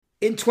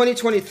In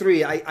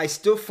 2023, I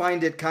still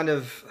find it kind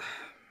of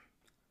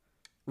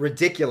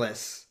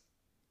ridiculous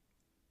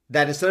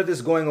that instead of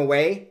this going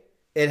away,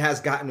 it has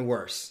gotten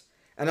worse.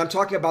 And I'm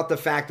talking about the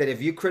fact that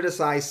if you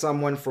criticize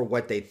someone for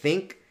what they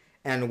think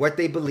and what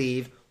they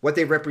believe, what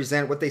they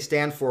represent, what they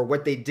stand for,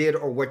 what they did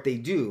or what they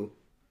do,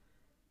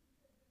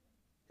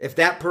 if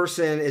that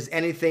person is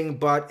anything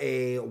but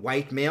a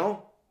white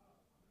male,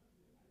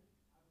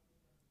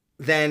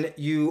 then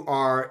you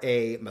are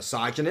a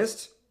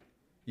misogynist,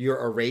 you're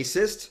a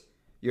racist,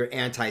 you're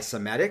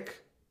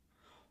anti-Semitic.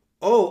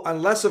 Oh,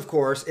 unless, of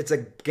course, it's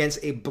against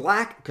a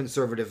black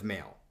conservative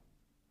male.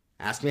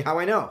 Ask me how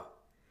I know.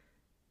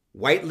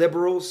 White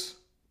liberals,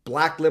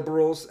 black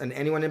liberals, and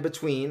anyone in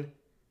between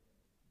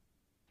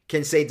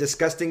can say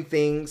disgusting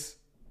things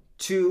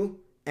to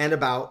and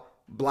about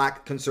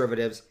black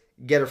conservatives,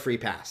 get a free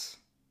pass.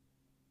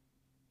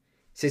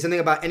 Say something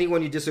about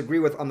anyone you disagree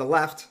with on the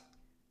left,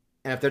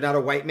 and if they're not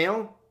a white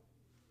male,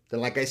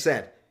 then like I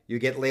said, you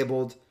get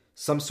labeled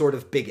some sort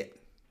of bigot.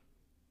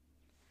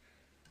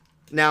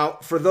 Now,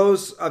 for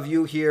those of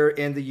you here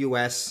in the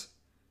US,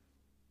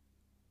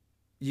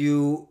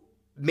 you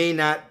may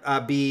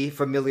not be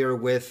familiar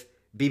with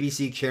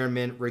BBC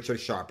Chairman Richard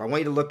Sharp. I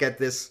want you to look at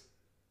this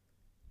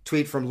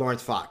tweet from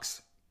Lawrence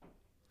Fox.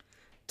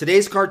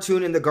 Today's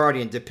cartoon in The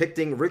Guardian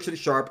depicting Richard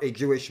Sharp, a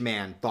Jewish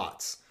man.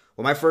 Thoughts?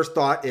 Well, my first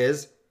thought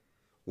is,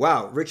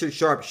 wow, Richard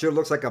Sharp sure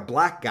looks like a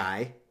black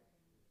guy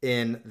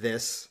in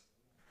this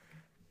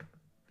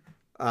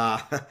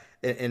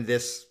in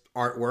this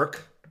artwork.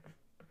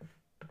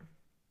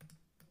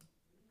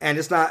 And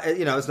it's not,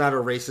 it's not a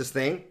racist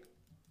thing.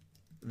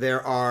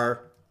 There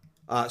are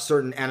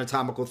certain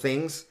anatomical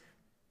things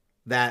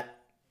that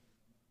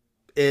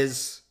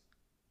is,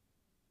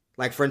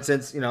 like, for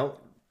instance,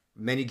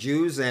 many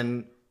Jews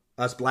and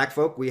us black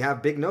folk, we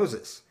have big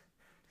noses.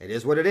 It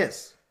is what it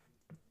is.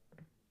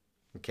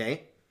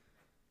 Okay?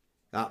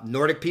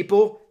 Nordic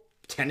people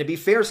tend to be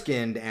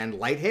fair-skinned and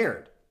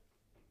light-haired.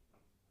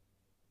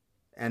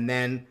 And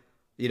then,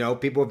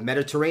 people of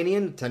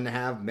Mediterranean tend to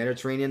have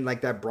Mediterranean,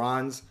 like that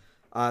bronze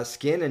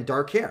skin and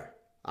dark hair.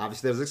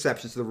 Obviously, there's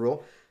exceptions to the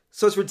rule.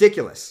 So it's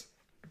ridiculous.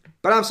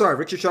 But I'm sorry,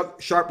 Richard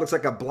Sharp looks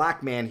like a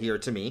black man here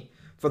to me.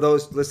 For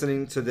those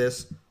listening to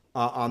this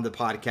on the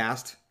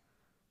podcast,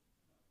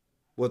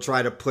 we'll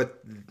try to put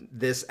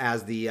this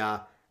as the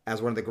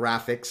as one of the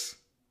graphics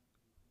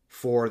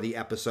for the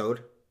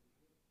episode.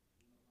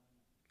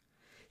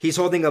 He's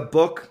holding a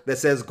book that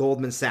says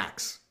Goldman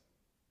Sachs.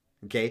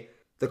 Okay?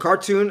 The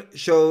cartoon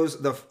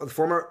shows the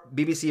former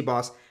BBC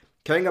boss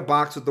carrying a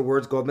box with the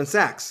words Goldman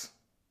Sachs.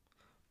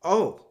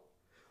 Oh,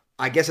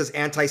 I guess it's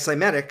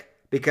anti-Semitic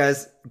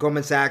because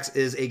Goldman Sachs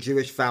is a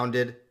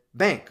Jewish-founded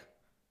bank.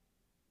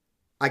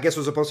 I guess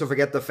we're supposed to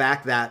forget the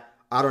fact that,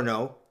 I don't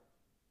know,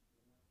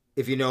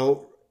 if you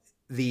know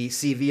the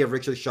CV of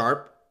Richard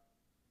Sharp,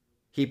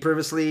 he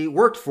previously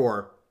worked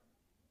for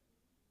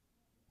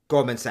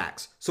Goldman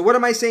Sachs. So what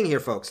am I saying here,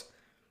 folks?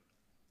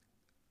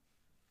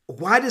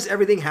 Why does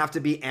everything have to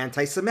be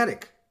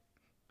anti-Semitic?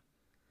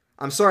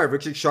 I'm sorry,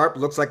 Richard Sharp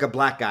looks like a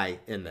black guy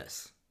in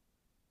this.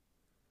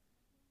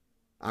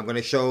 I'm going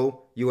to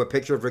show you a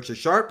picture of Richard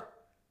Sharp,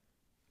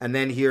 and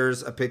then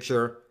here's a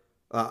picture,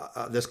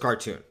 this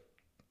cartoon.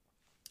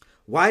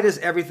 Why does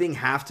everything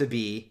have to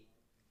be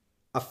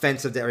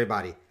offensive to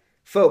everybody?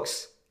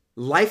 Folks,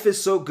 life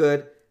is so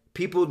good,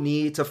 people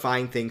need to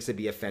find things to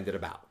be offended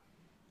about.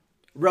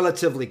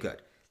 Relatively good.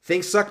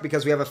 Things suck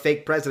because we have a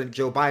fake president,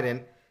 Joe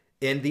Biden,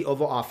 in the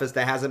Oval Office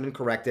that hasn't been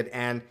corrected,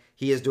 and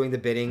he is doing the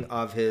bidding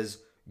of his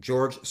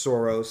George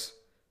Soros,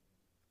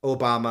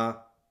 Obama,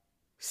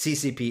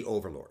 CCP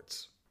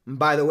overlords.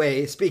 By the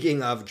way,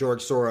 speaking of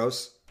George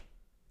Soros,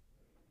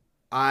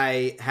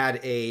 I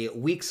had a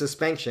week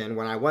suspension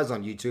when I was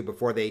on YouTube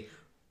before they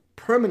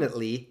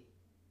permanently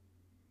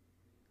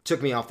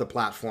took me off the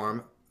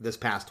platform this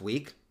past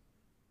week.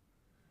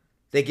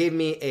 They gave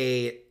me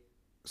a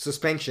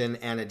suspension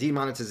and a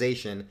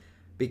demonetization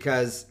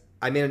because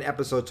I made an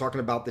episode talking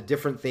about the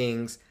different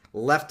things,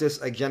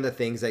 leftist agenda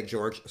things that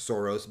George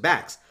Soros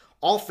backs.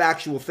 All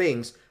factual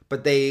things,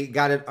 but they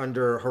got it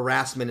under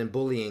harassment and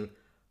bullying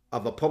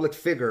of a public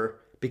figure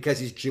because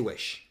he's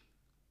Jewish.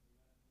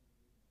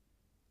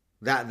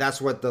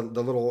 That's what the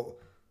little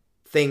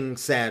thing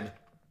said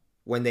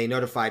when they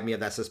notified me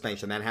of that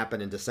suspension. That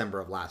happened in December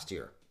of last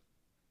year.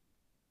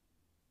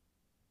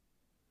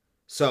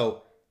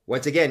 So,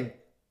 once again,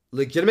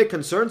 legitimate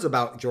concerns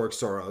about George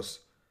Soros,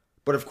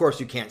 but of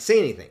course you can't say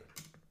anything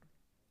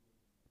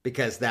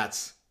because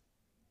that's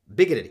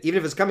bigoted, even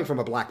if it's coming from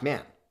a black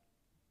man.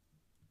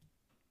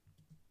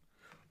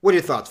 What are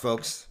your thoughts,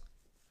 folks?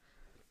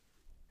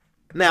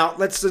 Now,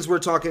 since we're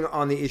talking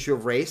on the issue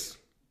of race,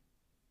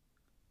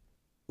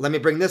 let me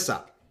bring this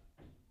up.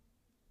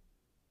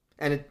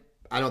 And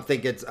I don't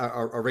think it's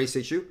a race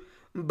issue,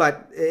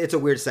 but it's a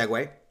weird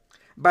segue.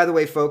 By the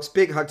way, folks,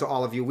 big hug to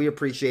all of you. We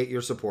appreciate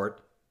your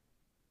support.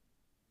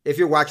 If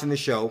you're watching the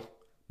show,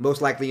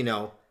 most likely you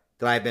know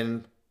that I've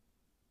been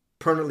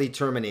permanently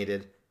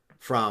terminated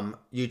from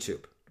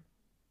YouTube.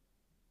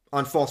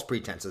 on false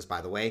pretenses,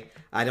 by the way.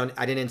 I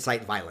didn't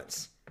incite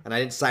violence, and I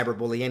didn't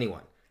cyberbully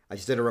anyone. I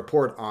just did a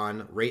report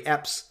on Ray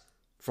Epps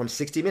from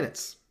 60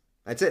 Minutes.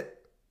 That's it.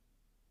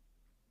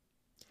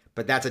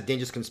 But that's a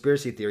dangerous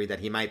conspiracy theory that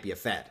he might be a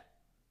Fed.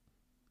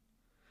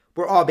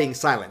 We're all being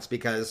silenced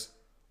because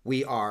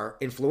we are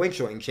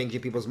influential in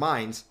changing people's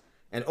minds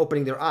and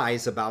opening their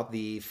eyes about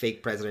the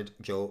fake President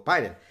Joe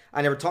Biden.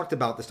 I never talked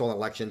about the stolen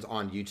elections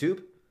on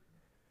YouTube,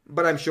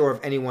 but I'm sure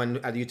if anyone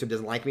at YouTube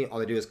doesn't like me, all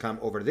they do is come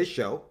over to this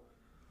show,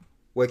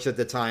 which at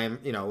the time,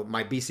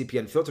 my BCP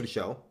Unfiltered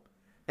show,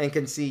 and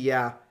can see,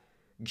 yeah,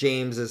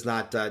 James is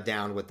not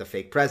down with the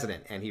fake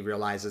president, and he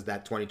realizes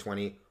that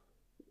 2020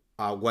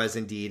 was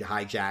indeed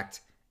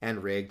hijacked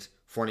and rigged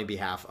for on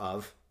behalf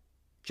of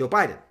Joe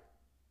Biden.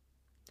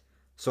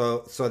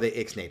 So they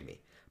ixnayed me.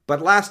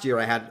 But last year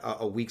I had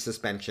a week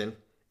suspension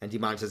and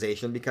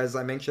demonetization because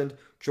I mentioned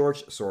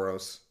George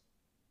Soros.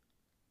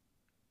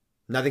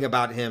 Nothing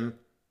about him,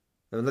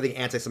 nothing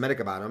anti-Semitic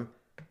about him.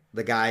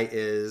 The guy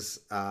is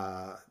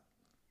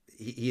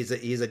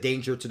he's a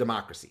danger to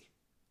democracy,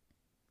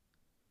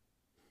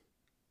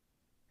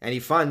 and he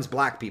funds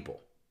black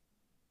people.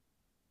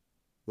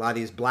 A lot of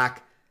these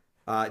black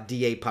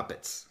DA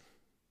puppets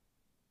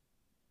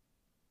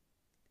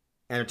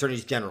and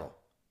attorneys general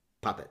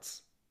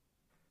puppets.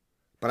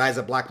 But I, as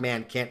a black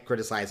man, can't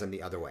criticize him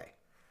the other way.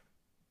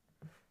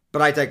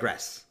 But I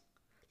digress.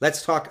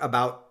 Let's talk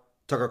about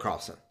Tucker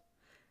Carlson.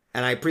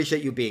 And I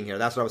appreciate you being here.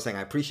 That's what I was saying.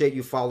 I appreciate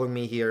you following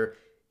me here,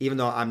 even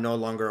though I'm no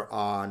longer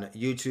on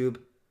YouTube.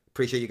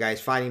 Appreciate you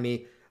guys finding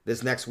me.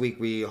 This next week,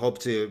 we hope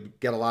to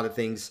get a lot of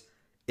things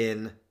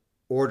in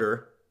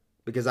order,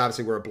 because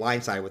obviously we're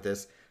blindsided with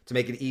this, to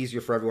make it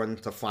easier for everyone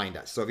to find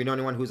us. So if you know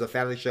anyone who's a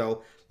fan of the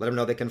show, let them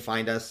know they can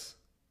find us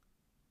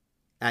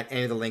at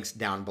any of the links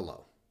down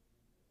below.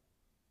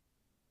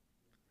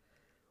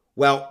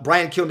 Well,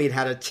 Brian Kilmeade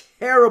had a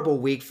terrible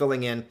week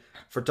filling in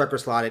for Tucker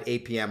slot at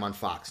 8 p.m. on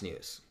Fox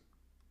News.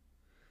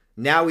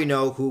 Now we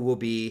know who will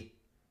be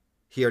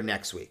here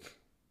next week.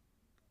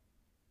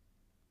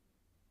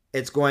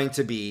 It's going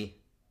to be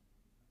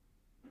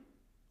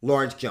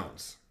Lawrence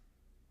Jones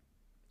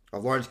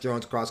of Lawrence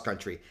Jones Cross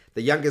Country,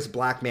 the youngest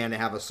black man to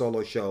have a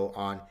solo show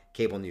on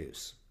cable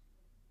news.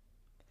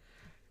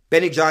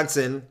 Benny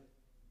Johnson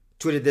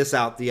tweeted this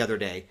out the other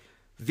day.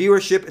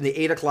 Viewership in the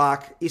 8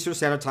 o'clock Eastern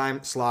Standard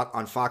Time slot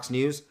on Fox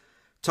News.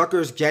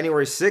 Tucker's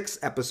January 6th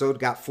episode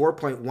got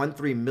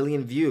 4.13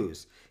 million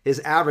views. His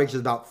average is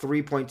about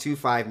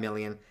 3.25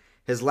 million.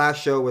 His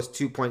last show was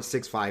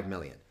 2.65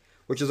 million,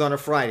 which is on a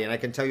Friday. And I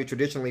can tell you,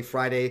 traditionally,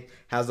 Friday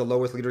has the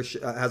lowest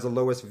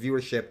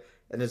viewership,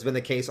 and has been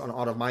the case on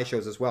all of my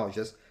shows as well.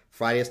 Just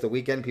Friday is the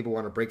weekend. People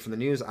want to break from the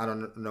news. I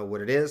don't know what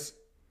it is.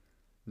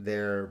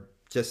 They're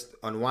just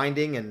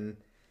unwinding, and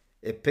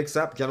it picks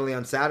up generally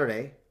on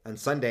Saturday and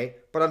Sunday,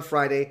 but on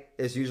Friday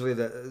is usually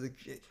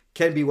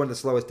can be one of the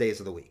slowest days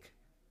of the week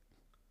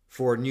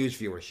for news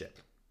viewership.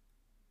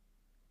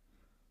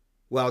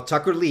 Well,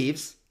 Tucker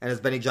leaves, and as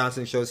Benny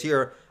Johnson shows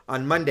here,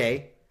 on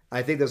Monday,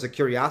 I think there's a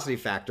curiosity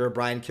factor.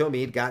 Brian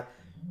Kilmeade got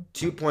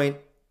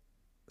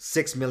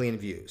 2.6 million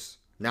views.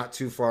 Not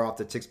too far off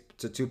to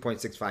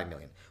 2.65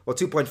 million. Well,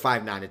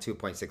 2.59 to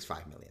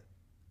 2.65 million.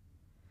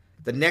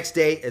 The next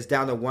day is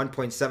down to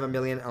 1.7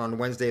 million, and on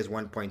Wednesday is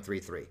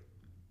 1.33.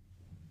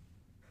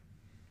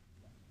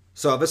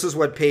 So this is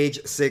what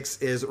Page 6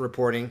 is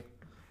reporting.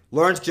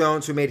 Lawrence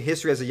Jones, who made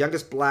history as the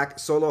youngest black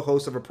solo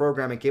host of a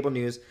program in cable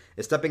news,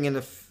 is stepping in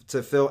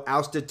to fill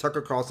ousted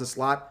Tucker Carlson's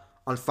slot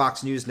on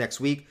Fox News next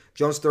week.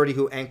 Jones, 30,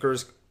 who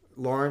anchors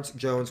Lawrence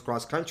Jones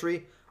Cross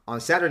Country on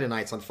Saturday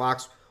nights on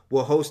Fox,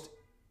 will host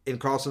in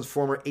Carlson's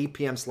former 8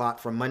 p.m. slot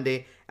from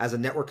Monday as the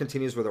network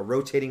continues with a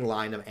rotating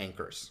line of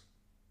anchors.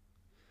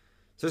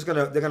 So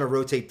they're gonna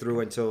rotate through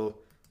until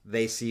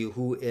they see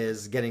who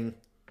is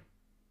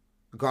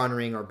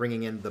garnering or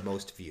bringing in the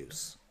most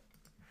views.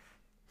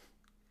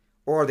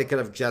 Or they could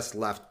have just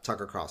left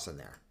Tucker Carlson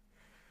there.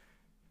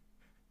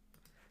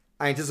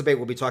 I anticipate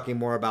we'll be talking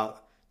more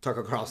about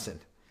Tucker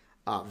Carlson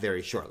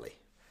very shortly.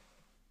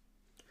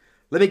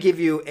 Let me give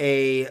you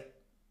a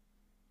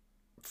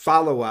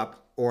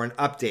follow-up or an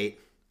update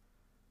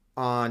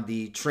on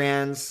the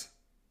trans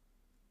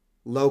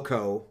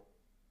loco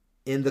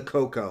in the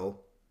Coco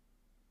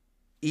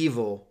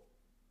evil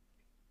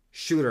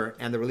shooter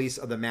and the release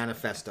of the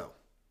manifesto.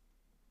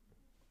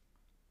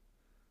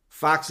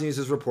 Fox News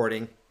is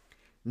reporting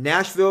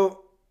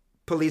Nashville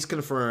police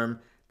confirm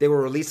they will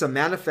release a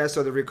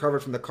manifesto that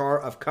recovered from the car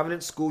of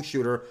Covenant school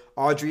shooter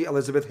Audrey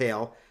Elizabeth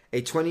Hale,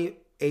 a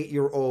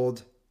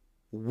 28-year-old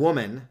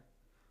woman,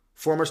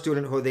 former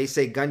student who they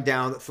say gunned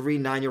down 3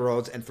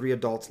 9-year-olds and 3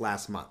 adults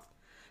last month.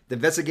 The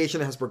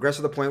investigation has progressed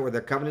to the point where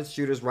the Covenant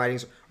shooter's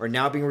writings are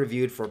now being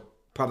reviewed for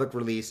public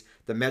release,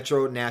 the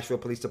Metro Nashville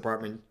Police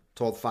Department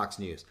told Fox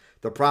News.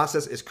 The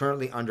process is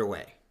currently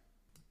underway.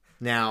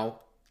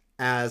 Now,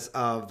 as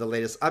of the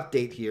latest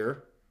update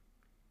here,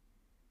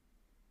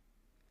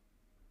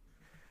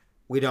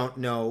 we don't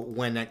know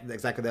when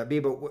exactly that'll be,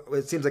 but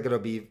it seems like it'll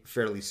be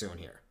fairly soon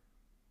here.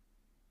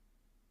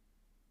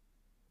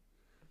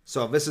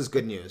 So this is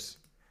good news.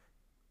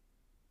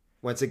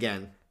 once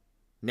again,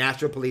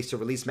 Nashville police to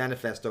release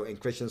manifesto in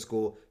Christian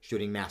school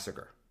shooting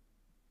massacre.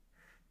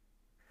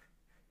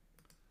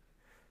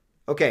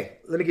 Okay,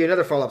 let me give you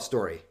another follow-up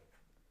story.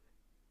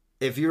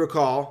 If you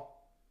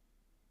recall,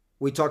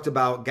 we talked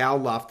about Gal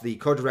Luft, the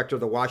co-director of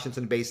the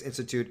Washington-based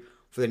Institute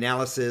for the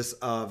Analysis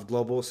of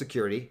Global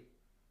Security,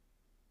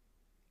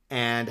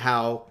 and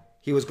how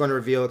he was going to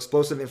reveal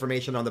explosive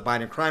information on the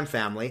Biden crime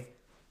family.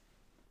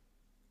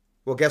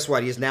 Well, guess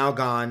what? He's now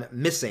gone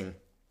missing.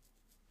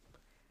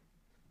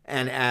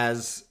 And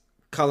as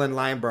Cullen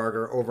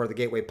Linebarger over at the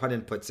Gateway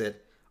Pundit puts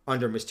it,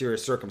 under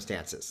mysterious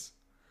circumstances.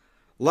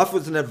 Luft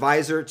was an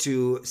advisor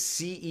to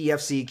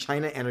CEFC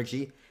China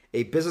Energy,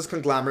 a business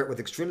conglomerate with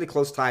extremely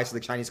close ties to the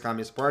Chinese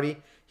Communist Party.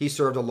 He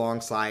served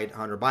alongside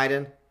Hunter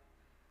Biden.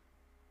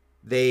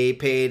 They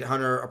paid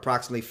Hunter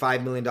approximately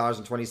 $5 million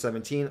in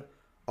 2017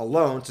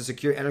 alone to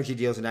secure energy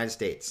deals in the United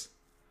States.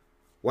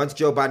 Once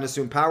Joe Biden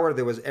assumed power,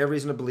 there was every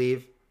reason to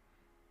believe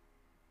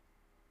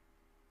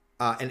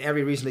and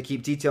every reason to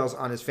keep details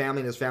on his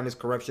family and his family's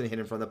corruption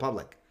hidden from the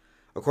public.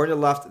 According to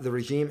Luft, the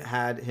regime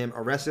had him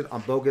arrested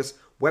on bogus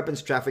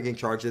weapons trafficking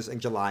charges in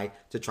July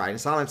to try and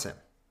silence him.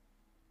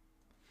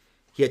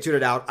 He had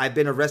tweeted out, "I've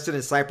been arrested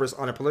in Cyprus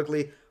on a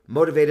politically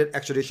motivated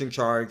extradition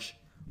charge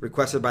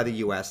requested by the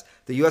U.S.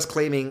 The U.S.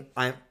 claiming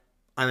I'm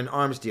an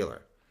arms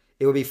dealer.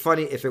 It would be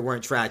funny if it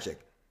weren't tragic.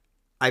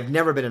 I've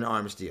never been an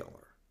arms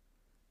dealer.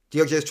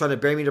 DOJ is trying to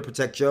bury me to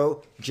protect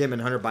Joe, Jim,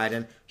 and Hunter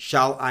Biden.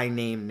 Shall I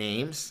name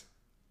names?"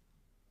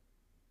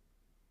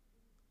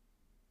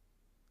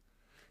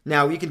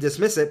 Now, you can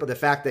dismiss it, but the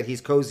fact that he's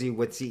cozy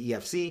with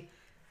CEFC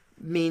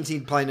means he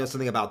probably knows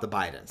something about the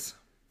Bidens.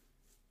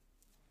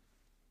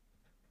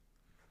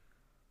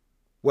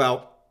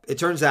 Well, it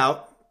turns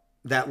out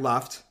that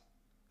Luft,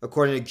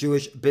 according to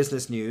Jewish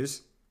Business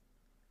News,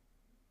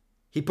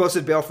 he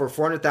posted bail for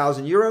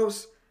 400,000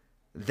 euros,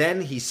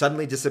 then he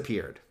suddenly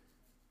disappeared.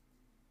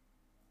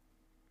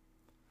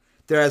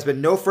 There has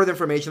been no further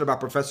information about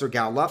Professor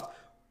Gal Luft,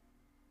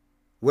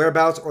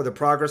 whereabouts, or the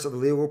progress of the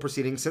legal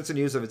proceedings since the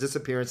news of his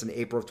disappearance in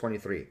April of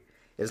 23. It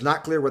is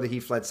not clear whether he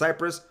fled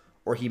Cyprus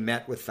or he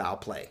met with foul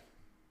play.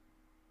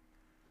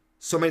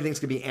 So many things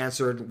could be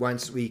answered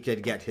once we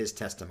could get his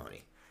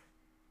testimony.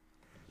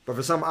 But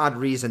for some odd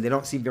reason, they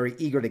don't seem very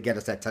eager to get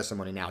us that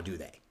testimony now, do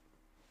they?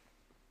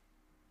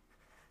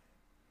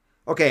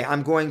 Okay,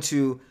 I'm going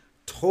to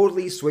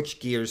totally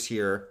switch gears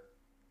here.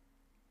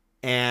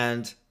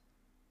 And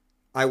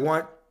I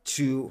want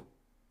to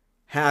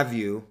have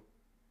you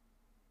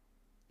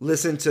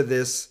listen to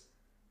this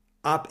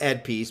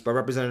op-ed piece by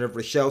Representative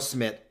Rochelle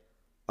Smith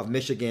of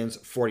Michigan's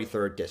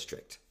 43rd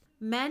District.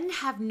 Men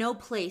have no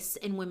place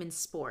in women's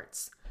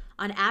sports.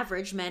 On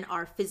average, men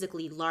are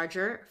physically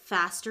larger,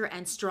 faster,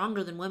 and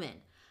stronger than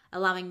women.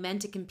 Allowing men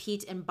to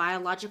compete in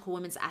biological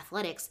women's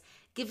athletics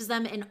gives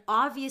them an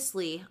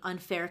obviously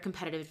unfair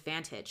competitive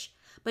advantage.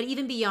 But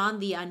even beyond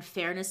the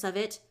unfairness of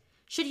it,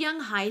 should young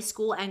high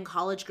school and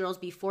college girls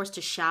be forced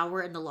to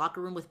shower in the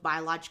locker room with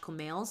biological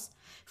males?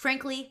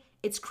 Frankly,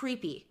 it's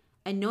creepy,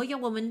 and no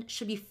young woman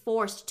should be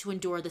forced to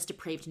endure this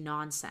depraved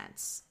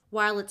nonsense.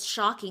 While it's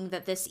shocking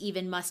that this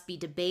even must be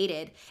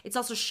debated, it's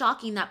also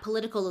shocking that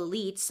political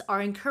elites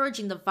are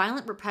encouraging the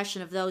violent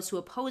repression of those who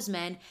oppose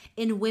men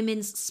in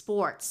women's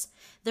sports.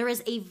 There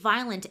is a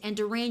violent and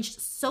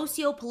deranged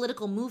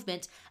socio-political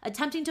movement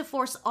attempting to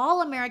force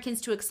all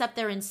Americans to accept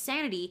their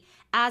insanity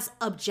as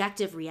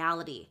objective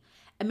reality.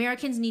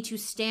 Americans need to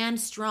stand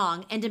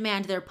strong and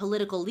demand their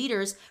political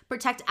leaders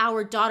protect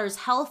our daughters'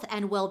 health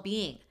and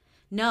well-being.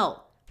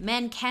 No,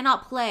 men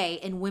cannot play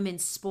in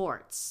women's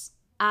sports.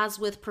 As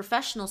with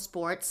professional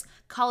sports,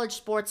 college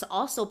sports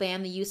also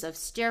ban the use of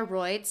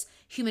steroids,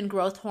 human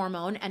growth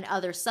hormone, and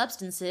other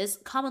substances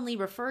commonly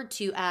referred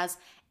to as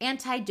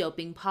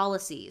anti-doping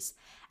policies.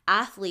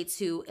 Athletes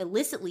who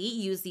illicitly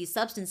use these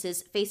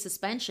substances face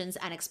suspensions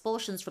and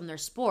expulsions from their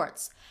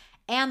sports.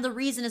 And the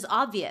reason is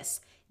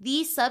obvious.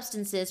 These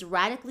substances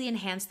radically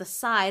enhance the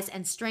size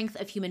and strength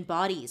of human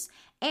bodies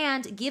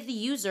and give the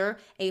user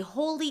a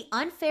wholly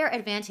unfair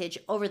advantage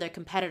over their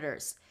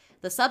competitors.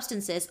 The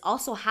substances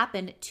also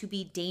happen to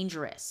be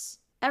dangerous.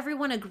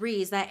 Everyone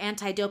agrees that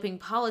anti-doping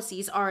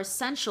policies are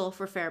essential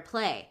for fair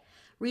play.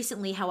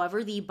 Recently,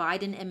 however, the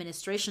Biden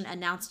administration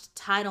announced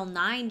Title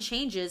IX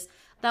changes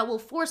that will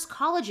force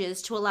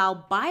colleges to allow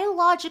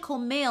biological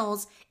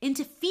males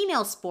into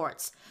female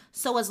sports,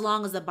 so as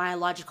long as the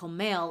biological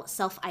male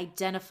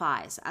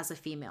self-identifies as a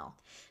female.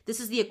 This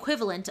is the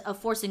equivalent of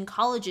forcing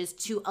colleges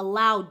to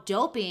allow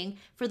doping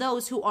for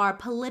those who are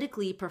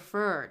politically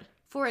preferred.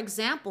 For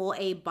example,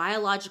 a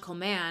biological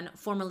man,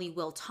 formerly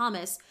Will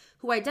Thomas,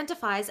 who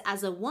identifies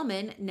as a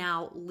woman,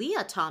 now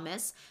Leah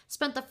Thomas,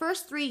 spent the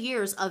first 3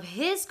 years of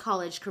his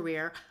college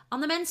career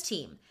on the men's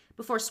team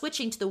before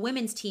switching to the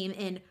women's team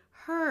in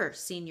her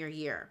senior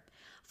year.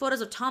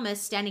 Photos of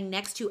Thomas standing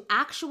next to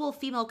actual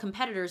female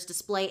competitors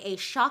display a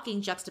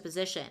shocking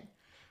juxtaposition.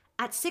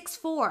 At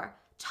 6'4",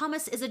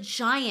 Thomas is a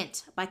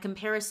giant by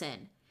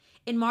comparison.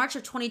 In March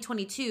of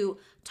 2022,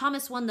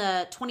 Thomas won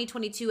the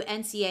 2022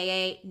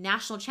 NCAA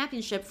National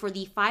Championship for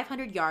the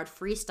 500-yard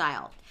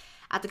freestyle.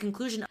 At the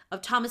conclusion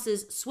of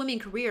Thomas's swimming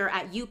career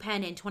at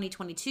UPenn in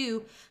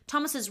 2022,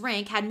 Thomas's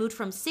rank had moved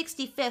from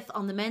 65th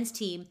on the men's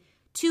team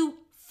to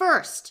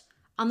first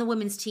on the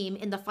women's team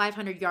in the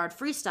 500-yard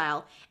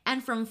freestyle,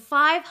 and from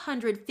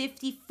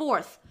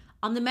 554th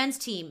on the men's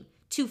team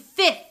to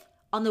 5th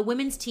on the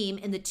women's team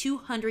in the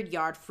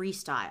 200-yard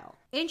freestyle.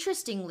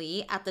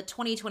 Interestingly, at the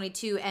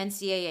 2022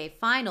 NCAA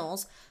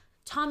finals,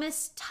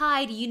 Thomas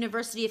tied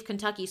University of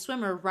Kentucky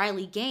swimmer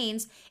Riley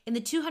Gaines in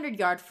the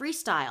 200-yard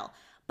freestyle,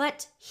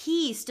 but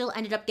he still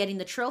ended up getting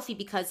the trophy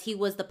because he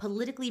was the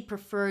politically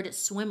preferred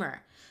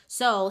swimmer.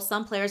 So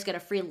some players get a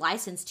free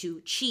license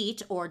to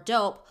cheat or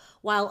dope,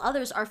 while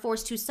others are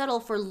forced to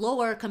settle for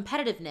lower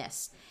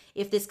competitiveness.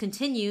 If this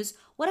continues,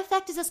 what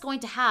effect is this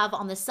going to have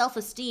on the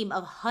self-esteem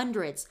of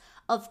hundreds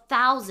of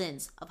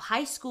thousands of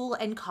high school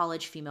and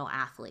college female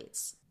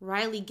athletes?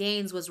 Riley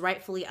Gaines was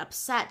rightfully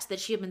upset that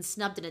she had been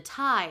snubbed in a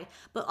tie,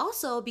 but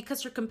also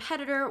because her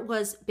competitor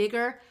was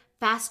bigger,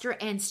 faster,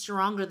 and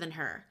stronger than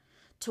her.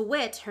 To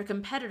wit, her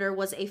competitor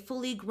was a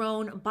fully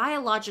grown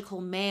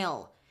biological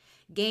male.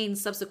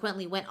 Gaines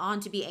subsequently went on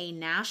to be a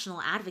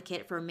national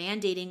advocate for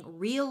mandating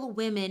real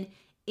women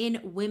in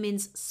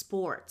women's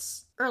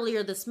sports.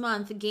 Earlier this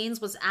month,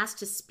 Gaines was asked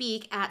to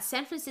speak at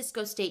San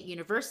Francisco State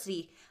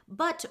University,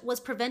 but was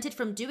prevented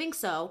from doing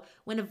so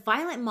when a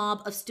violent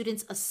mob of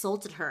students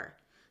assaulted her.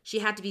 She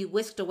had to be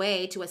whisked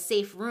away to a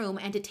safe room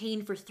and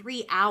detained for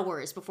 3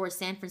 hours before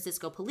San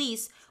Francisco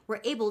police were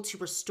able to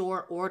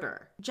restore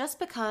order. Just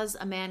because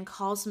a man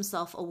calls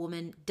himself a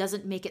woman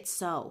doesn't make it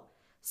so.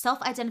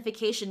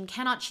 Self-identification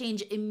cannot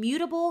change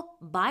immutable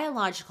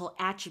biological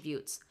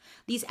attributes.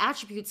 These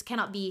attributes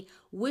cannot be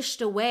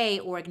wished away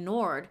or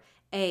ignored.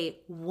 A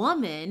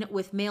woman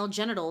with male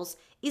genitals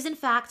is in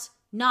fact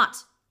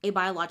not a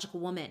biological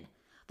woman.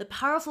 The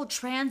powerful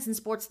trans and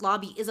sports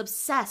lobby is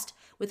obsessed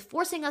with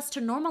forcing us to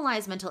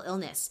normalize mental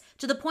illness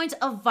to the point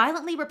of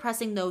violently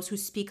repressing those who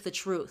speak the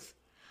truth.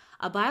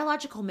 A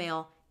biological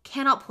male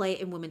cannot play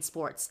in women's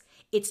sports.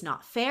 It's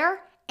not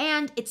fair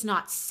and it's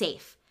not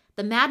safe.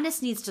 The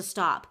madness needs to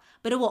stop,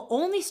 but it will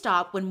only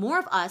stop when more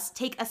of us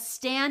take a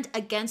stand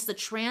against the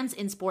trans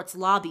in sports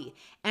lobby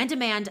and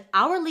demand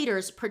our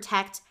leaders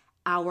protect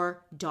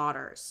our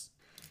daughters.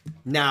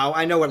 Now,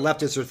 I know what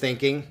leftists are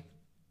thinking.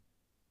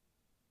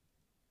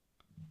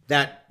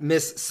 That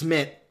Miss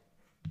Smith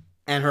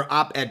and her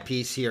op-ed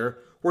piece here,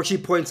 where she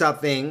points out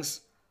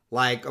things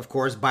like, of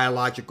course,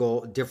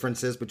 biological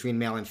differences between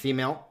male and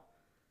female,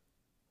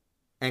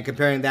 and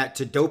comparing that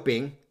to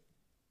doping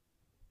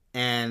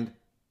and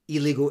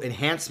illegal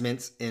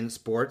enhancements in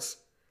sports,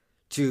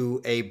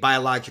 to a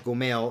biological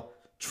male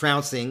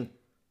trouncing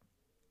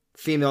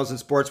females in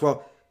sports.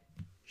 Well,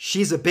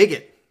 she's a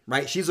bigot,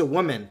 right? She's a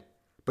woman,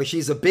 but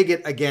she's a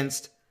bigot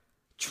against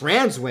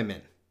trans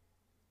women.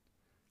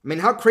 I mean,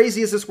 how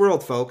crazy is this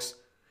world, folks?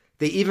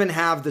 They even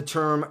have the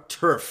term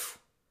TERF,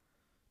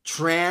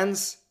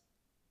 trans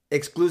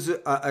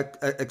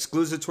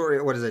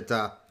exclusatory, what is it?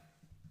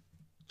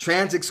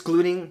 Trans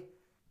excluding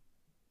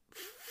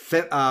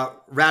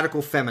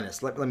radical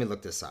feminist. Let me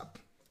look this up.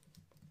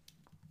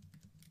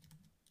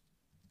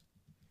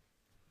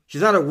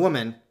 She's not a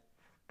woman.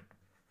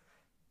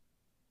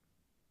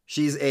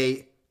 She's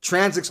a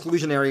trans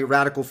exclusionary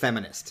radical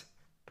feminist.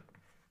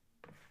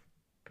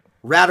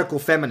 Radical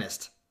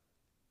feminist.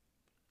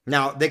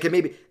 Now, they can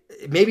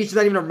maybe she's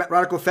not even a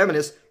radical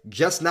feminist,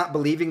 just not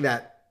believing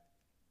that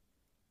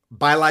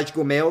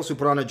biological males who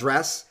put on a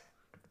dress,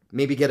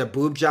 maybe get a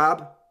boob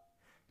job,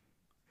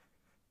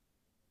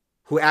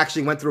 who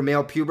actually went through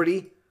male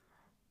puberty,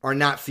 are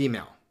not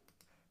female.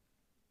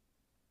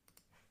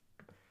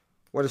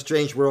 What a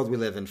strange world we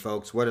live in,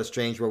 folks. What a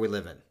strange world we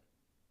live in.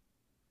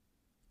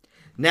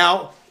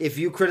 Now, if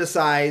you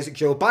criticize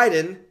Joe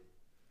Biden,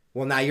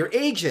 well, now you're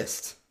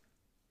ageist.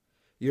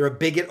 You're a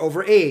bigot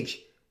over age.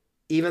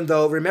 Even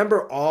though,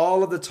 remember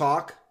all of the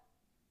talk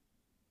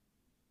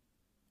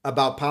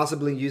about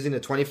possibly using the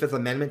 25th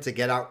Amendment to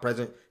get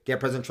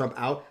President Trump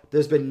out?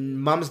 There's been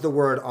mum's the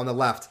word on the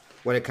left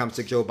when it comes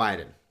to Joe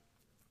Biden.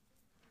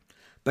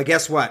 But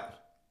guess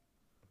what?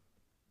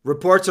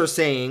 Reports are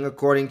saying,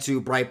 according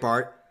to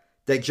Breitbart,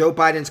 that Joe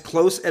Biden's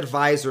close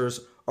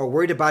advisors are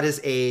worried about his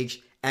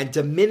age and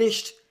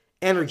diminished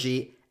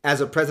energy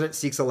as a president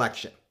seeks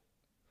election.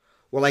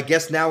 Well, I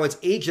guess now it's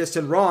ageist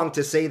and wrong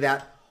to say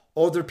that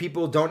older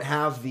people don't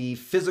have the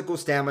physical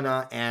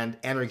stamina and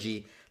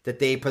energy that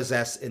they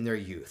possess in their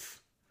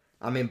youth.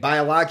 I mean,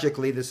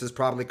 biologically, this is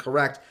probably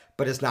correct,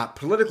 but it's not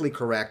politically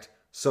correct.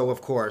 So,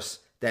 of course,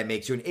 that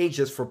makes you an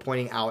ageist for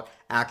pointing out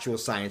actual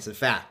science and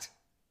fact.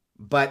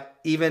 But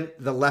even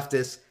the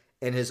leftists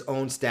and his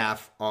own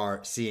staff are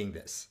seeing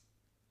this.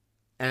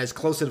 And his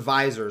close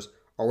advisors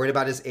are worried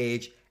about his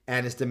age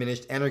and his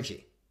diminished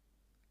energy.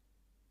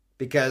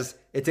 Because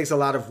it takes a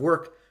lot of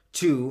work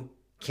to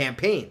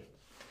campaign.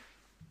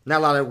 Not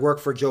a lot of work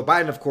for Joe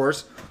Biden, of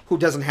course, who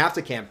doesn't have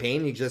to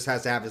campaign. He just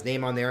has to have his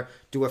name on there,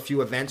 do a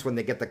few events when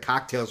they get the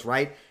cocktails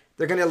right.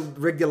 They're going to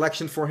rig the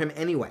election for him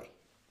anyway.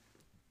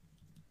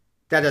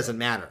 That doesn't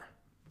matter.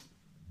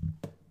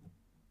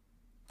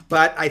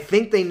 But I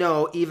think they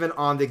know, even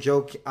on the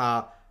Joe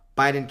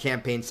Biden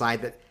campaign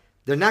side that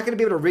they're not going to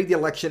be able to rig the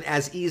election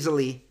as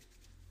easily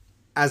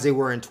as they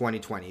were in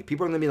 2020.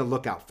 People are going to be on the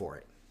lookout for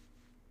it.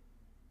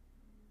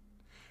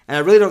 And I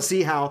really don't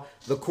see how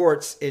the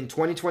courts in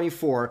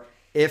 2024,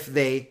 if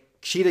they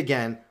cheat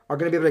again, are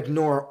going to be able to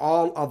ignore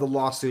all of the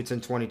lawsuits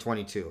in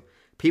 2022.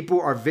 People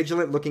are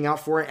vigilant looking out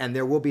for it, and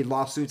there will be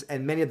lawsuits,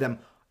 and many of them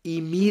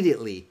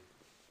immediately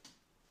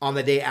on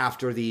the day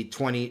after the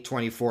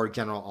 2024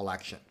 general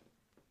election.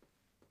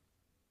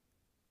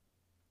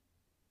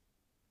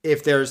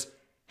 If there's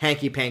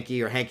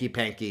hanky-panky or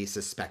hanky-panky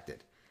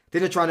suspected.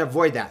 They're trying to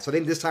avoid that. So I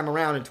think this time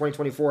around in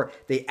 2024,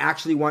 they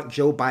actually want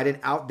Joe Biden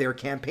out there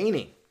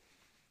campaigning.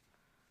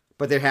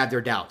 But they had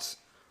their doubts.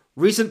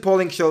 Recent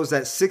polling shows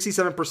that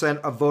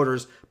 67% of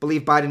voters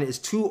believe Biden is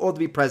too old to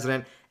be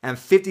president, and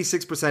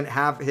 56%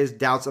 have his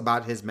doubts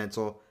about his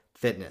mental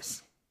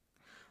fitness.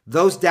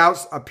 Those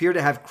doubts appear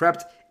to have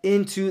crept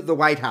into the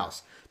White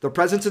House. The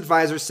president's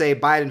advisors say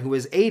Biden, who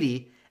is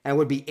 80 and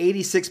would be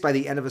 86 by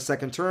the end of his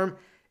second term,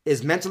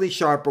 is mentally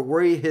sharp, but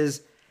worry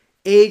his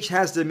age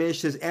has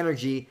diminished his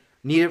energy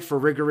needed for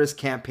rigorous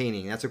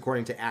campaigning. That's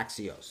according to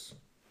Axios.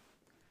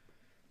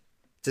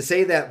 To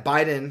say that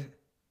Biden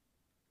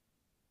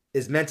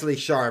is mentally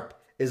sharp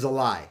is a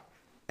lie.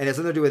 And it's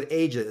nothing to do with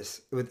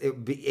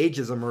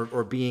ageism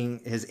or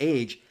being his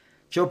age.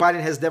 Joe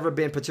Biden has never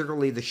been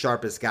particularly the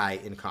sharpest guy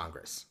in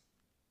Congress.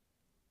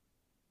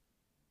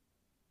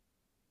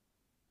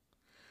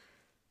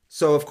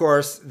 So, of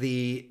course,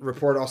 the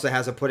report also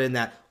has a put in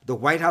that the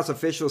White House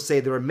officials say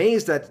they're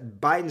amazed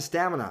at Biden's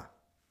stamina.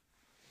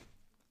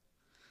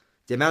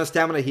 The amount of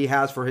stamina he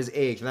has for his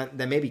age. And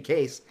that may be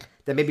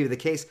the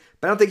case.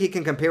 But I don't think he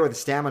can compare with the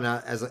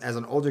stamina as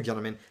an older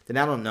gentleman. Then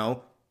I don't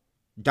know.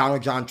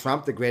 Donald John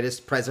Trump, the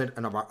greatest president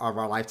of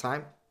our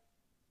lifetime.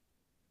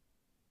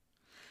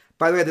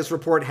 By the way, this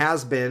report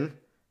has been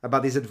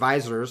about these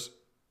advisors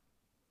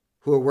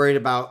who are worried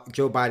about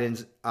Joe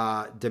Biden's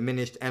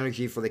diminished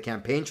energy for the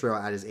campaign trail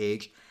at his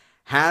age,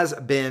 has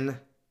been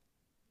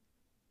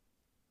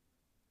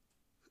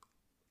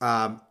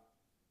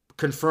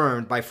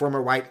confirmed by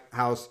former White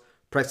House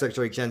Press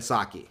Secretary Jen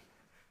Psaki.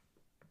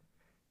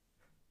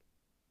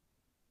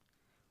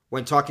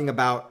 When talking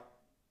about,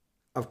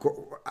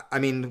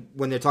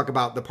 when they talk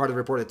about the part of the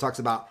report that talks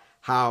about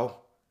how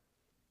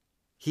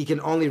he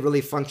can only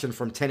really function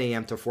from 10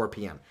 a.m. to 4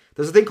 p.m.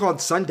 There's a thing called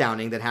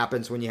sundowning that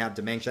happens when you have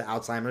dementia,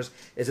 Alzheimer's.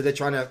 Is that they're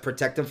trying to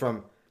protect him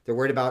from, they're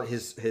worried about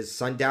his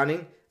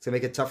sundowning. It's going to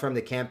make it tough for him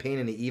to campaign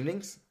in the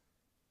evenings.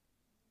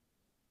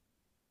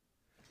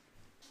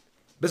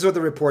 This is what the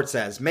report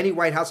says. Many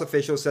White House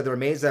officials said they're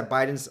amazed at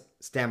Biden's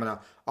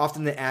stamina,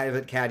 often the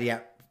added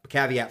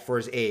caveat for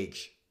his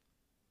age.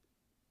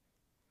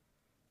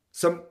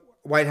 Some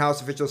White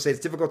House officials say it's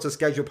difficult to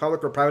schedule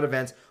public or private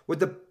events with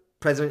the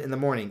president in the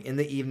morning, in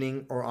the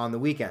evening, or on the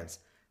weekends.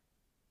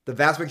 The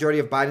vast majority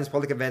of Biden's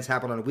public events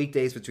happen on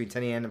weekdays between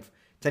 10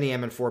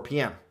 a.m. and 4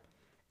 p.m.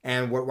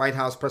 And what White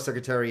House press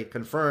secretary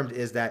confirmed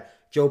is that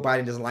Joe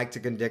Biden doesn't like to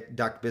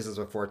conduct business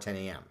before 10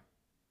 a.m.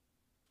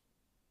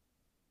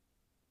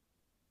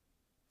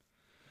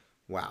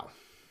 Wow.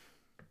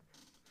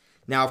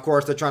 Now, of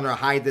course, they're trying to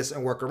hide this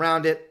and work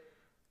around it,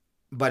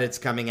 but it's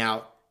coming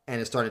out and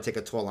it's starting to take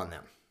a toll on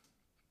them.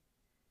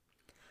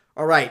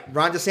 All right,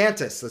 Ron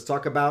DeSantis. Let's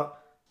talk about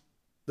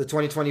the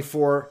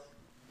 2024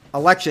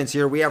 elections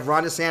here. We have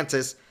Ron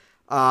DeSantis.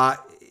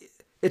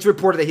 It's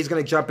reported that he's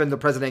going to jump in the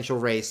presidential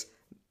race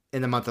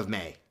in the month of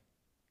May.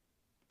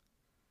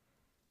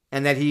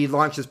 And that he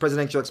launched his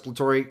presidential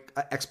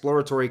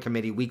exploratory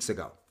committee weeks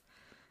ago.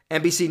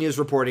 NBC News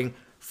reporting,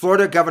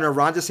 Florida Governor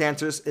Ron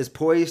DeSantis is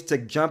poised to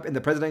jump in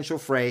the presidential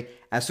fray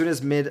as soon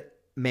as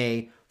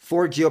mid-May,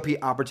 4 GOP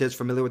operatives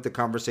familiar with the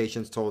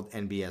conversations told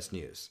NBS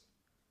News.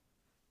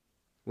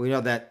 We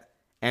know that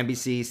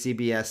NBC,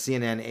 CBS,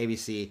 CNN,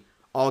 ABC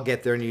all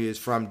get their news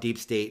from deep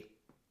state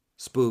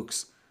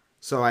spooks.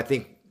 So I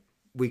think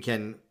we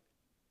can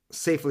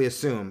safely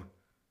assume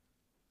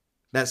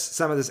that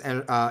some of this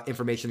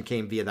information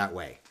came via that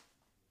way.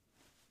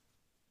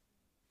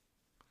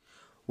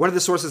 One of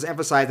the sources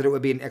emphasized that it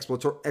would be an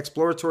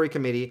exploratory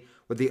committee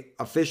with the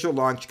official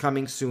launch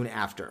coming soon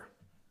after.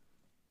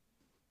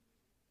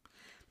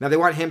 Now they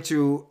want him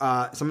to,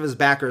 some of his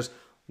backers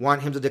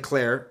want him to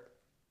declare,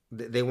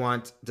 they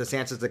want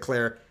DeSantis to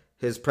declare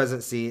his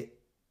presidency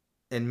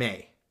in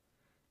May.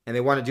 And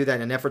they want to do that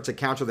in an effort to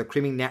counter the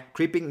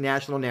creeping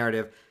national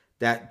narrative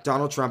that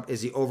Donald Trump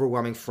is the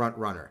overwhelming front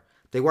runner.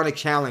 They want a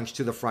challenge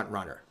to the front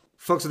runner.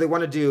 Folks, what they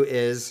want to do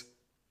is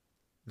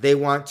they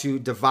want to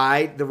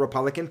divide the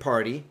Republican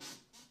Party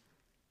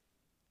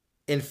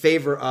in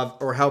favor of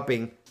or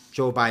helping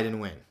Joe Biden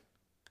win.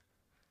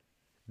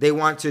 They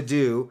want to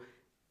do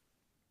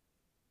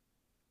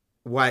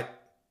what,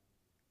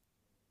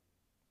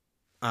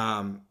 why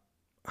am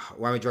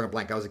I drawing a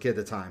blank? I was a kid at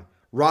the time.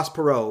 Ross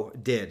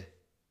Perot did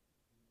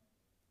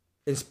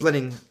in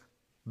splitting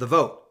the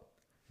vote.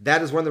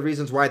 That is one of the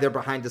reasons why they're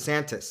behind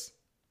DeSantis.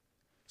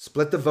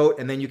 Split the vote,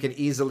 and then you can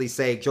easily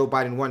say Joe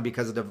Biden won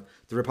because the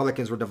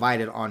Republicans were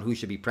divided on who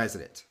should be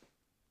president.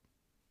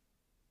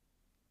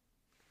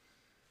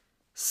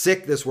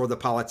 sick this world of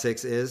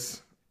politics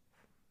is.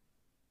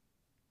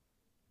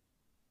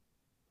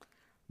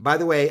 By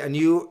the way, a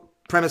new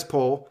premise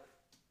poll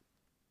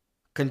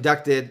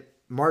conducted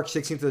March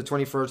 16th to the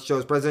 21st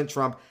shows President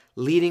Trump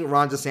leading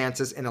Ron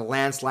DeSantis in a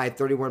landslide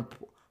 31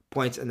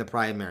 points in the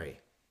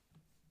primary.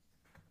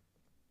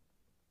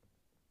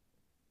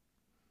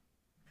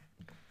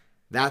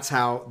 That's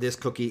how this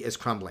cookie is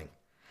crumbling.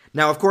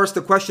 Now, of course,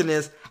 the question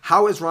is,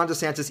 how is Ron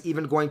DeSantis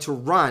even going to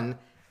run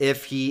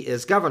if he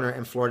is governor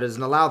and Florida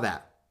doesn't allow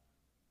that?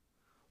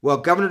 Well,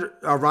 Governor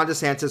Ron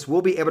DeSantis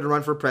will be able to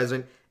run for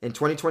president in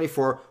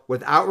 2024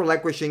 without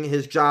relinquishing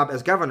his job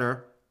as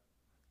governor,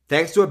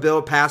 thanks to a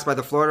bill passed by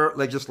the Florida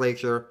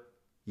legislature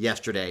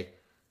yesterday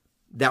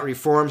that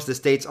reforms the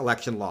state's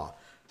election law.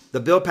 The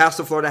bill passed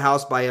the Florida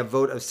House by a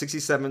vote of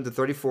 67 to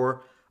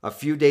 34, a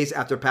few days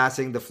after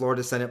passing the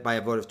Florida Senate by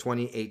a vote of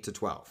 28 to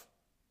 12.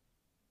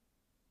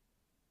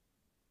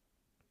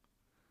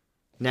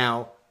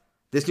 Now,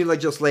 this new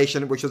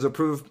legislation, which was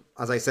approved,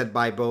 as I said,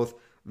 by both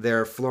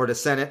their Florida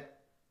Senate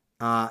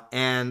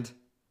and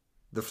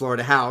the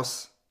Florida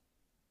House,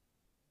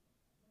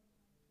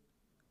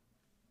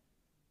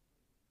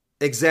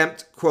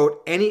 exempts,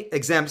 quote, any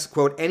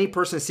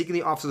person seeking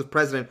the office of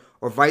president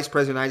or vice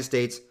president of the United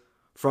States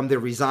from the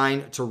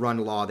resign to run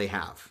law they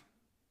have.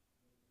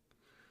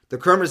 The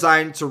current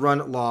resign to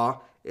run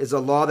law is a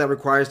law that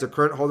requires the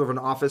current holder of an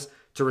office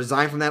to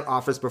resign from that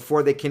office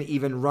before they can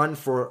even run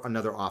for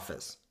another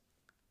office.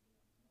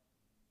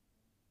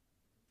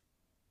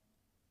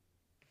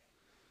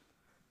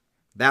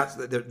 That's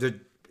they're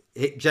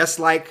just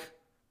like.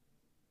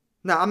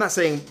 Now, I'm not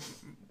saying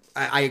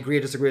I agree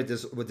or disagree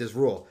with this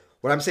rule.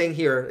 What I'm saying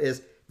here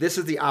is this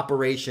is the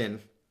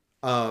operation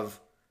of,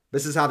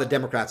 this is how the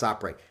Democrats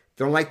operate.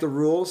 They don't like the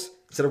rules.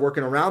 Instead of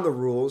working around the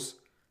rules,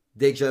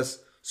 they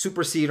just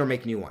supersede or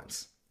make new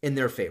ones in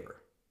their favor.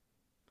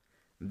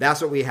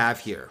 That's what we have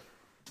here.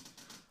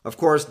 Of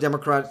course,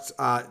 Democrats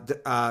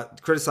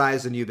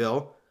criticize the new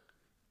bill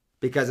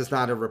because it's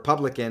not a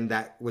Republican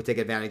that would take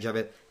advantage of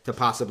it to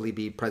possibly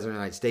be president of the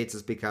United States.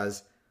 It's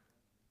because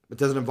it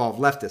doesn't involve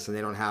leftists and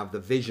they don't have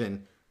the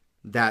vision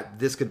that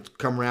this could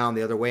come around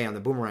the other way on the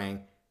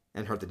boomerang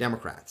and hurt the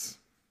Democrats.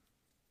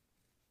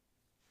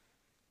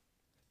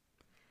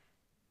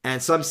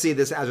 And some see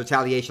this as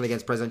retaliation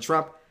against President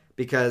Trump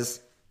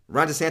because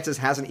Ron DeSantis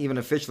hasn't even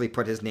officially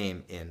put his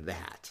name in the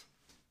hat.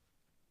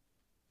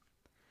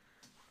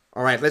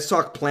 All right, let's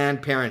talk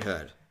Planned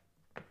Parenthood.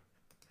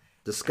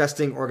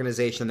 Disgusting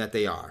organization that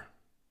they are.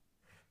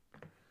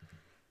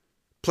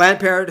 Planned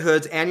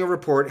Parenthood's annual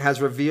report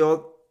has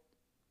revealed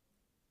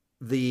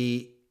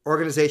the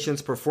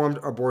organization's performed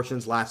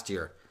abortions last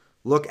year.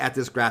 Look at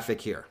this graphic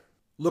here.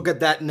 Look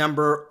at that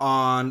number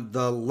on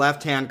the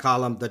left-hand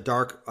column,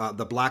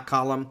 the black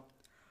column.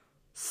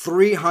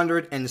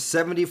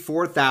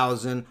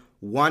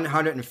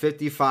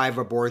 374,155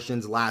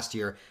 abortions last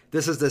year.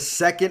 This is the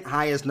second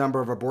highest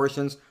number of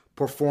abortions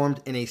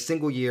performed in a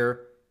single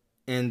year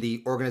in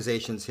the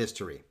organization's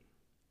history.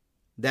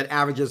 That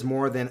averages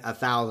more than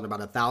 1,000, about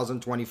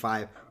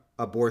 1,025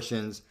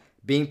 abortions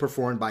being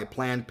performed by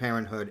Planned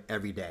Parenthood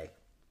every day.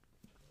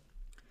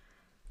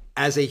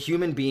 As a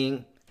human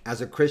being,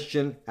 as a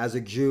Christian, as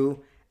a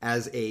Jew,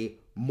 as a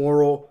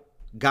moral,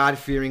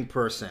 God-fearing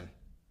person,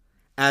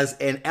 as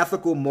an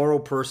ethical, moral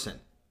person,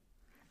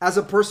 as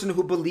a person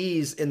who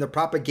believes in the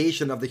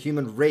propagation of the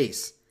human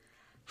race,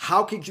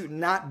 how could you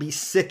not be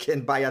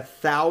sickened by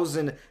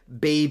 1,000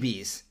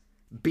 babies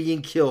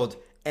being killed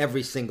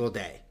every single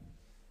day?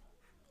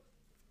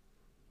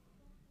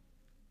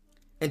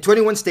 In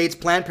 21 states,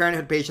 Planned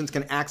Parenthood patients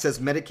can access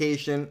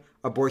medication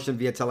abortion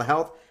via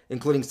telehealth,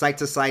 including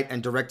site-to-site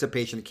and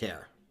direct-to-patient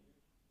care.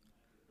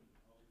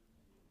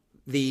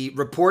 The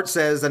report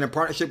says that in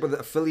partnership with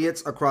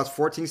affiliates across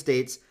 14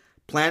 states,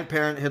 Planned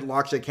Parenthood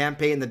launched a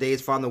campaign in the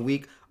days following the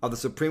week of the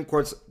Supreme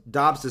Court's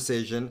Dobbs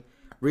decision,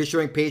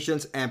 reassuring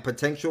patients and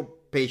potential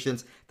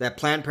patients that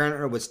Planned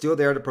Parenthood was still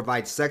there to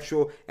provide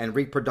sexual and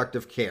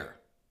reproductive care.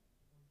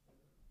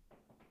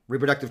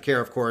 Reproductive care,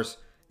 of course,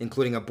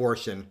 including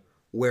abortion,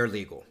 where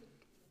legal.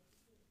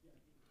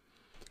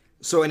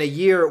 So in a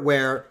year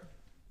where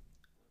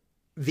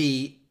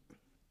the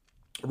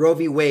Roe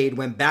v. Wade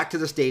went back to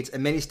the states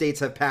and many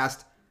states have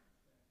passed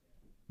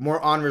more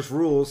onerous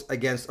rules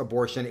against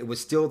abortion, it was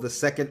still the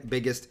second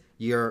biggest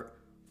year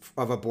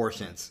of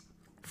abortions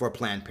for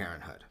Planned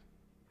Parenthood.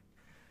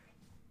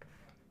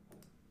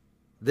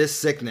 This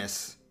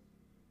sickness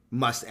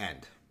must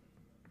end.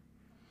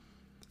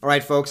 All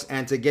right, folks,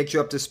 and to get you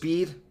up to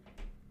speed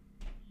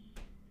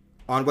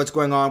on what's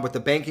going on with the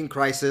banking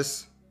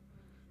crisis,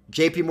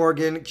 JP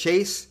Morgan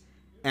Chase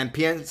and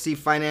PNC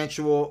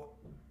Financial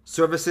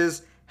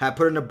Services have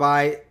put in a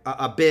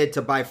bid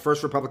to buy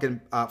First Republic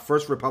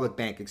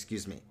Bank.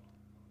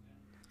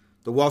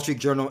 The Wall Street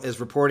Journal is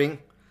reporting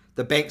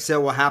the bank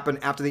sale will happen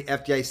after the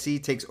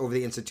FDIC takes over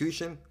the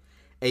institution.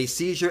 A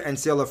seizure and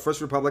sale of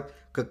First Republic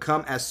could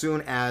come as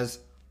soon as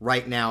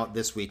right now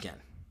this weekend.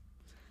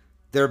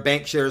 Their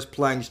bank shares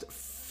plunged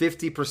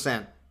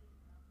 50%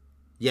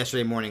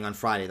 yesterday morning on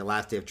Friday, the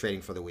last day of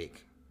trading for the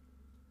week.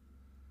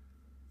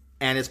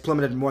 and it's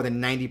plummeted more than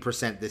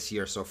 90% this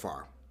year so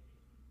far.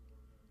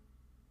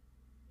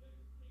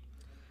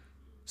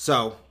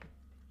 So,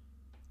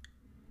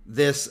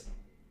 this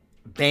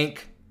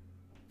bank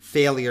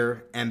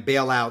failure and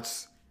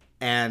bailouts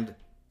and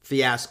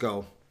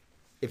fiasco,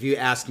 if you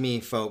ask me,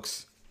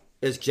 folks,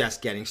 is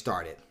just getting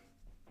started.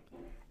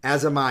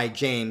 As am I,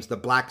 James, the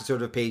Black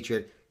conservative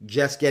patriot,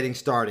 just getting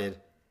started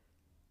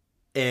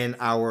in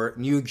our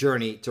new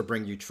journey to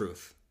bring you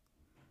truth.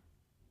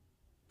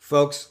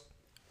 Folks,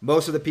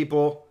 most of the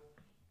people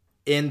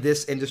in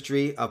this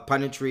industry of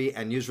punditry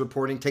and news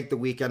reporting take the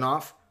weekend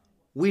off.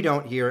 We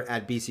don't here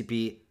at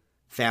BCP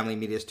Family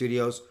Media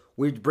Studios.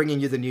 We're bringing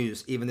you the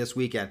news even this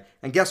weekend.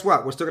 And guess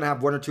what? We're still going to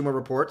have one or two more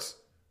reports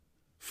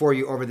for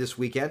you over this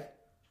weekend.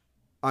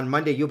 On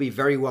Monday, you'll be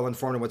very well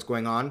informed of what's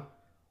going on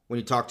when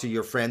you talk to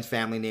your friends,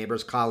 family,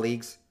 neighbors,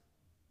 colleagues,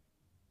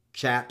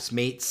 chaps,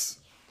 mates,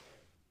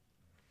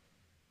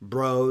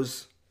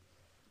 bros.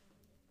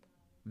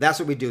 That's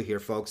what we do here,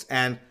 folks.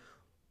 And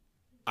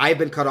I've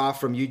been cut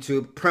off from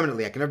YouTube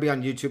permanently. I can never be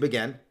on YouTube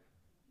again.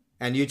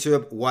 And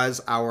YouTube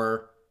was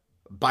our,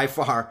 by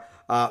far,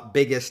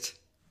 biggest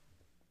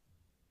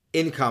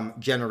income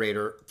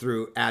generator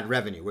through ad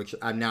revenue, which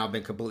I've now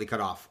been completely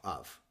cut off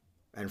of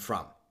and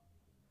from.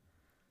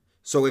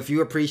 So if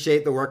you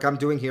appreciate the work I'm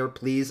doing here,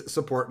 please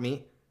support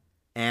me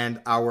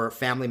and our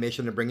family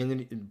mission to bring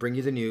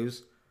you the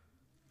news,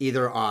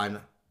 either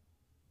on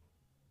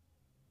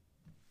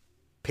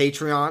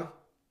Patreon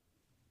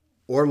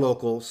or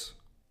Locals,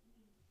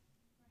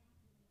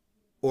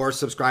 or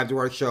subscribe to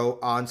our show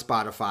on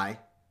Spotify.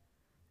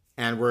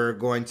 And we're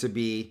going to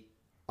be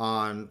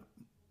on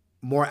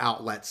more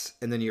outlets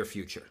in the near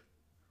future.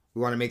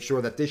 We want to make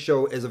sure that this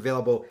show is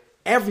available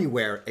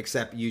everywhere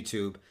except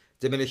YouTube,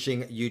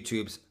 diminishing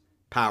YouTube's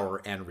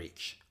power and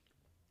reach.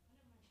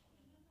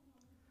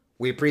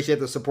 We appreciate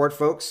the support,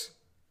 folks.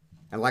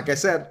 And like I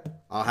said,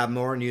 I'll have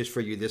more news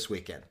for you this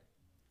weekend.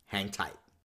 Hang tight.